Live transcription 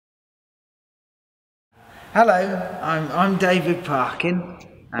Hello, I'm David Parkin,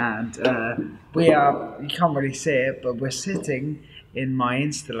 and we are, you can't really see it, but we're sitting in my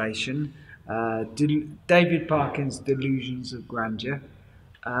installation, David Parkin's Delusions of Grandeur,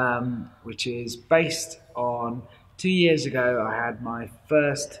 which is based on 2 years ago I had my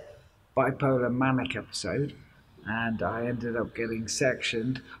first bipolar manic episode, and I ended up getting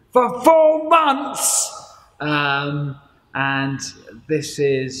sectioned for 4 months. And this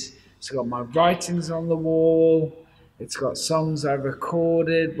is, it's got my writings on the wall. It's got songs I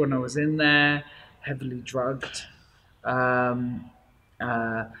recorded when I was in there, heavily drugged. Um,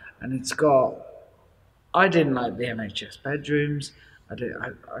 and it's got, I didn't like the NHS bedrooms. I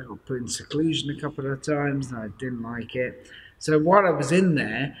got put in seclusion a couple of times and I didn't like it. So while I was in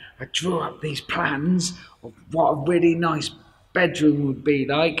there, I drew up these plans of what a really nice bedroom would be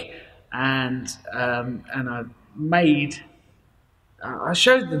like, and I made. I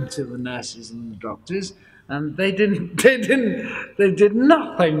showed them to the nurses and the doctors, and they did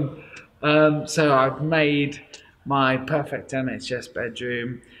nothing. So I've made my perfect NHS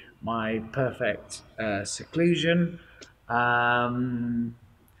bedroom, my perfect seclusion. And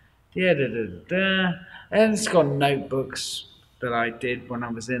it's got notebooks that I did when I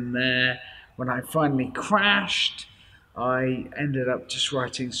was in there. When I finally crashed, I ended up just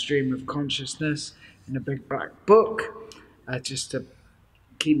writing Stream of Consciousness in a big black book, just to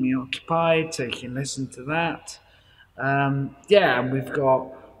keep me occupied, so you can listen to that. And we've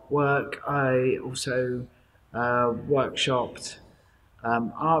got work. I also workshopped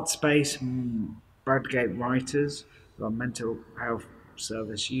Art Space and Bradgate Writers, who are mental health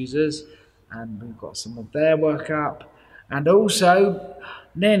service users, and we've got some of their work up. And also,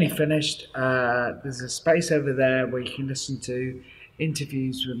 nearly finished, there's a space over there where you can listen to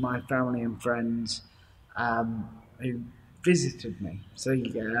interviews with my family and friends who visited me. So you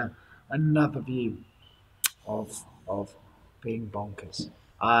get another view of being bonkers.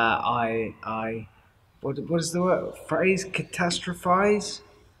 What is the word, phrase? Catastrophize.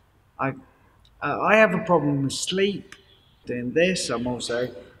 I have a problem with sleep. Doing this, I'm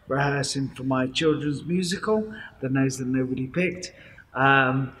also rehearsing for my children's musical, The Nose That Nobody Picked,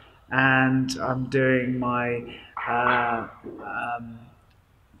 and I'm doing my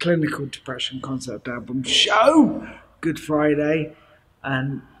clinical depression concept album show, Good Friday,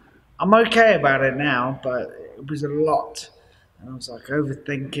 and I'm okay about it now, but it was a lot, and I was like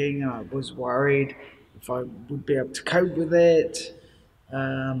overthinking, and I was worried if I would be able to cope with it.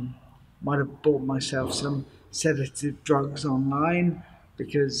 Might have bought myself some sedative drugs online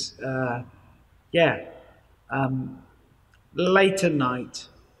because, late at night,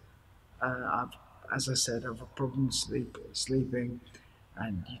 as I said, I have a problem sleeping,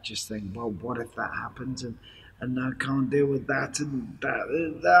 and you just think, well, what if that happens, and I can't deal with that, and that.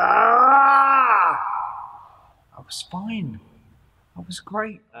 I was fine. I was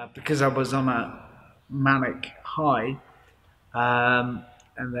great because I was on a manic high, and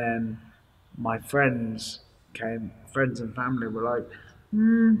then my friends and family were like,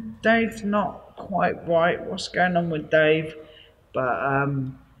 Dave's not quite right. What's going on with Dave? But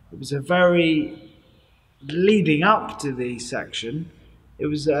it was a very, leading up to the section, it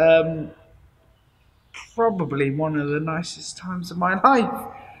was probably one of the nicest times of my life.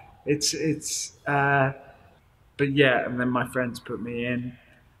 But yeah, and then my friends put me in.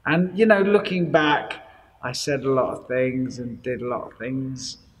 And, looking back, I said a lot of things and did a lot of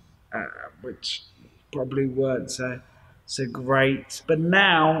things which probably weren't so great. But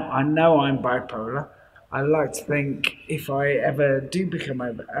now I know I'm bipolar. I like to think if I ever do become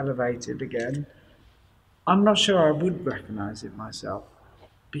elevated again, I'm not sure I would recognize it myself,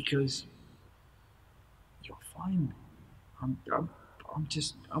 because you're fine. I'm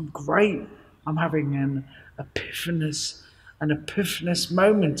great. I'm having an epiphanous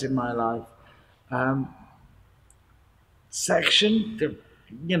moment in my life. Section,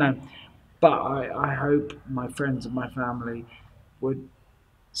 but I hope my friends and my family would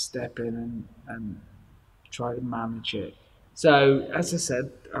step in and try to manage it. So, as I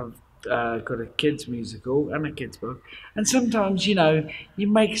said, I've got a kids musical and a kids book, and sometimes you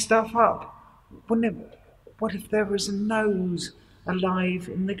make stuff up. What if there was a nose alive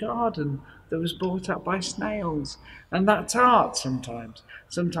in the garden that was brought up by snails? And that's art sometimes.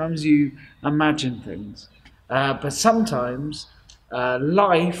 Sometimes you imagine things, but sometimes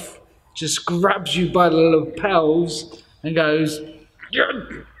life just grabs you by the lapels and goes,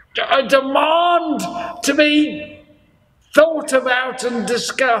 I demand to be thought about and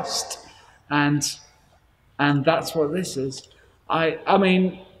discussed, and that's what this is. I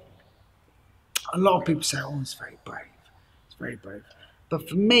mean, a lot of people say, "Oh, it's very brave. It's very brave," but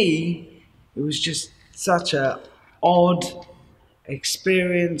for me, it was just such a odd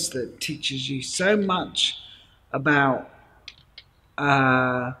experience that teaches you so much about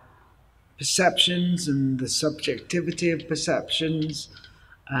perceptions and the subjectivity of perceptions,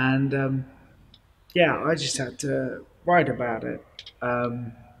 and yeah, I just had to write about it.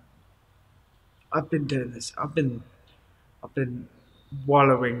 Um, I've been doing this. I've been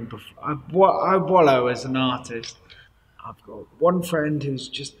wallowing. I wallow as an artist. I've got one friend who's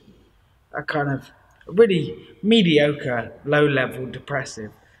just a kind of really mediocre, low-level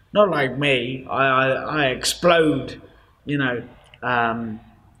depressive. Not like me. I explode, you know. Um,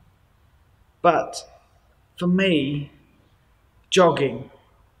 but for me, jogging,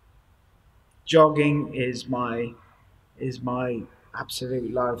 jogging is my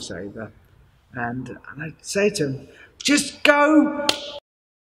absolute lifesaver. And I say to him, just go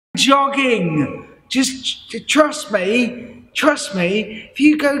jogging. Just trust me. Trust me. If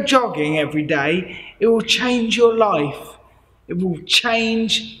you go jogging every day, it will change your life. It will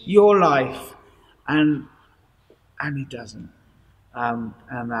change your life. And he doesn't. And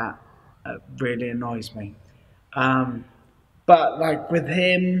that really annoys me. But like with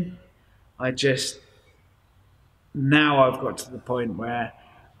him, I just now I've got to the point where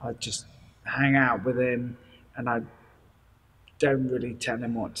I just hang out with him, and I don't really tell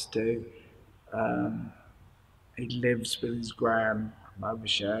him what to do. Um, he lives with his gran. I'm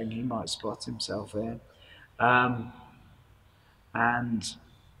oversharing. He might spot himself here, um, and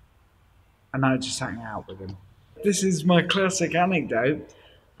I just hang out with him. This is my classic anecdote.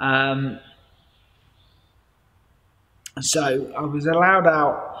 Um, so I was allowed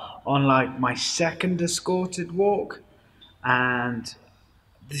out on like my second escorted walk, and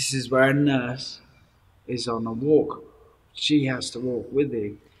this is where a nurse is on a walk. She has to walk with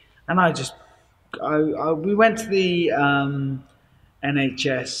you, and we went to the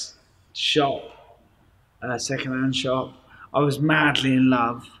NHS shop, second-hand shop. I was madly in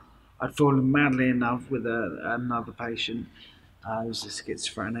love. I'd fallen madly in love with another patient who's a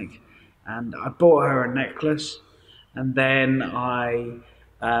schizophrenic, and I bought her a necklace, and then I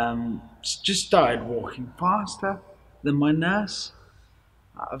just started walking faster than my nurse.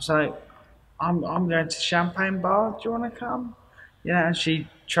 I was like, I'm going to Champagne Bar. Do you want to come? Yeah, and she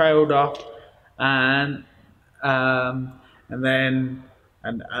trailed off, and um, and then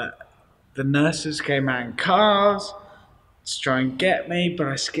and the nurses came out in cars to try and get me, but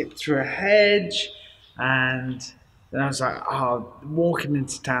I skipped through a hedge, and then I was like, oh, walking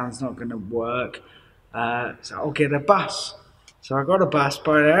into town's not going to work, so I'll get a bus. So I got a bus,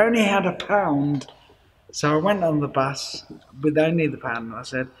 but I only had £1. So I went on the bus with only the £1, and I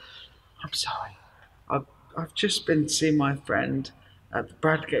said, I'm sorry, I've just been to see my friend at the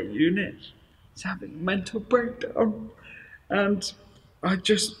Bradgate unit. He's having a mental breakdown, and I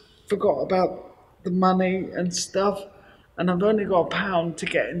just forgot about the money and stuff, and I've only got £1 to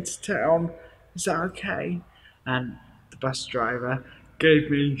get into town. Is that okay? And the bus driver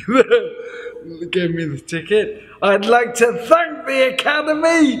gave me the ticket. I'd like to thank the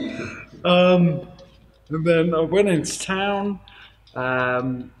Academy. And then I went into town,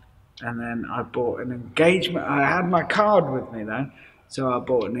 and then I bought an engagement. I had my card with me though, so I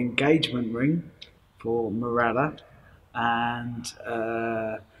bought an engagement ring for Morella, and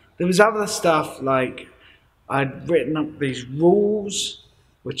there was other stuff like I'd written up these rules,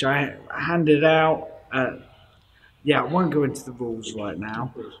 which I handed out. Yeah, I won't go into the rules right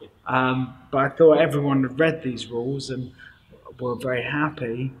now, but I thought everyone had read these rules and were very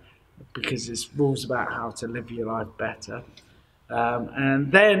happy because it's rules about how to live your life better.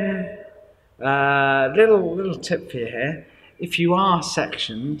 And then, little tip for you here: if you are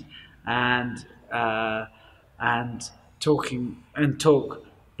sectioned and talk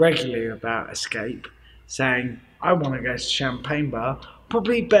regularly about escape, saying I want to go to Champagne Bar,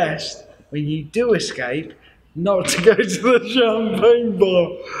 probably best when you do escape not to go to the Champagne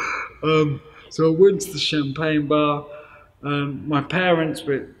Bar. So I went to the Champagne Bar. My parents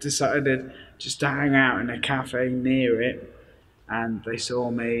decided just to hang out in a cafe near it, and they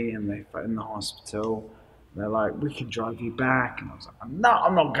saw me and they put in the hospital. They're like, we can drive you back. And I was like, no,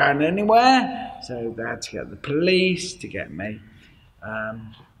 I'm not going anywhere. So they had to get the police to get me.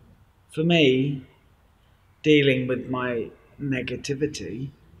 For me, dealing with my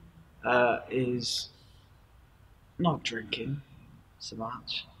negativity is not drinking so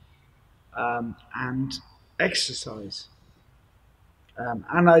much, and exercise.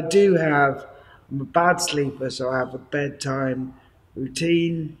 And I do have, I'm a bad sleeper, so I have a bedtime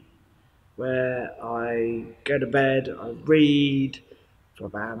routine where I go to bed, I read for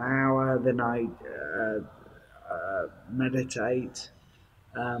about an hour, then I meditate,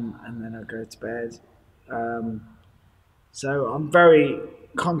 and then I go to bed. So I'm very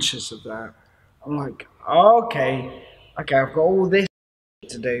conscious of that. I'm like, oh, okay, I've got all this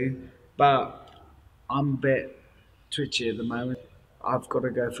to do, but I'm a bit twitchy at the moment. I've got to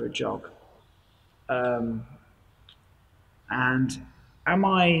go for a jog. Um, and am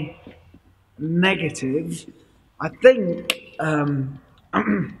I negative? I think a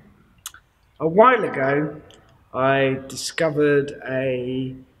while ago I discovered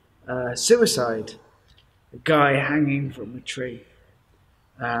a suicide, a guy hanging from a tree,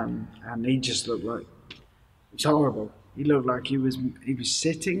 and he just looked like it was horrible. He looked like he was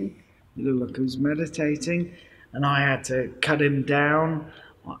sitting. He looked like he was meditating, and I had to cut him down.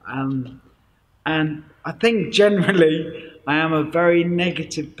 And I think generally I am a very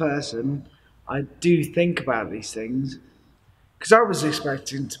negative person. I do think about these things because I was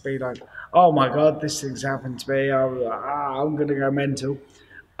expecting to be like, oh my God, this thing's happened to me. I'm going to go mental.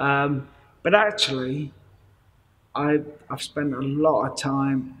 But actually, I've spent a lot of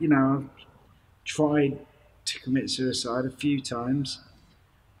time, I've tried to commit suicide a few times,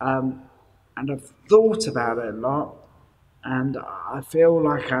 and I've thought about it a lot, and I feel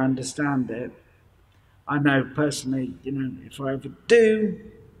like I understand it. I know personally, if I ever do,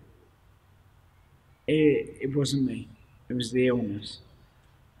 it wasn't me, it was the illness.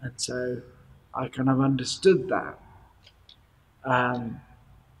 And so I kind of understood that.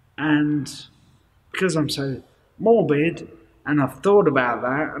 And because I'm so morbid and I've thought about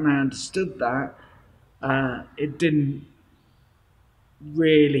that and I understood that, it didn't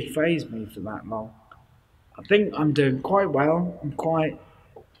really faze me for that long. I think I'm doing quite well. I'm quite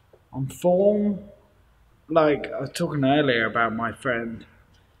on form. Like I was talking earlier about my friend,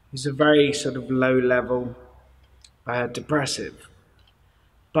 who's a very sort of low level depressive.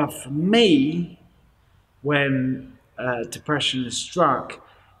 But for me, when depression is struck,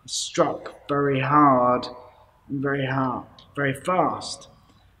 it's struck very hard and very fast.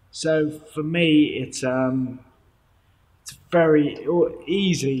 So for me, it's very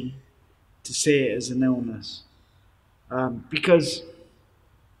easy to see it as an illness, because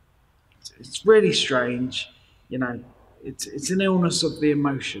it's really strange, It's an illness of the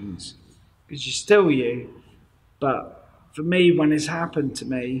emotions because you're still you, but for me, when it's happened to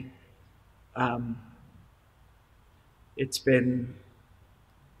me, it's been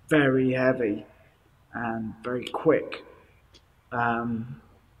very heavy and very quick, and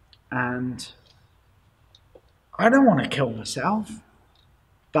I don't want to kill myself,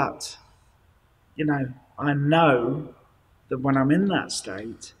 but I know that when I'm in that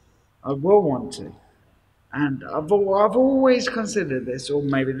state, I will want to. And I've always considered this, or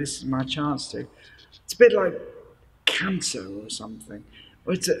maybe this is my chance to. It's a bit like cancer or something.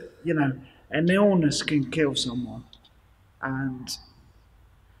 It's an illness can kill someone, and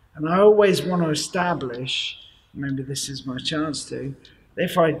I always want to establish, maybe this is my chance to,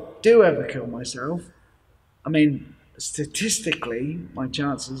 if I do ever kill myself, I mean, statistically, my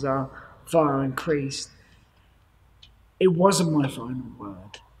chances are far increased. It wasn't my final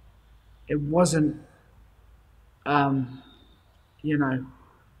word. It wasn't. You know,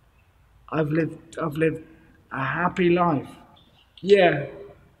 I've lived a happy life. Yeah,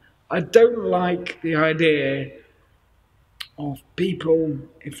 I don't like the idea of people,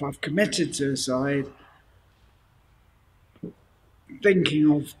 if I've committed suicide,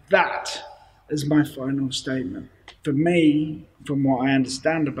 thinking of that as my final statement. For me, from what I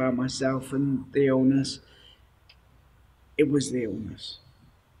understand about myself and the illness, it was the illness.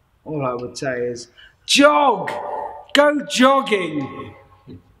 All I would say is, jog! Go jogging!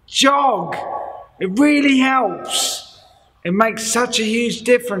 Jog! It really helps. It makes such a huge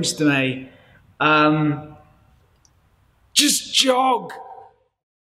difference to me. Just jog!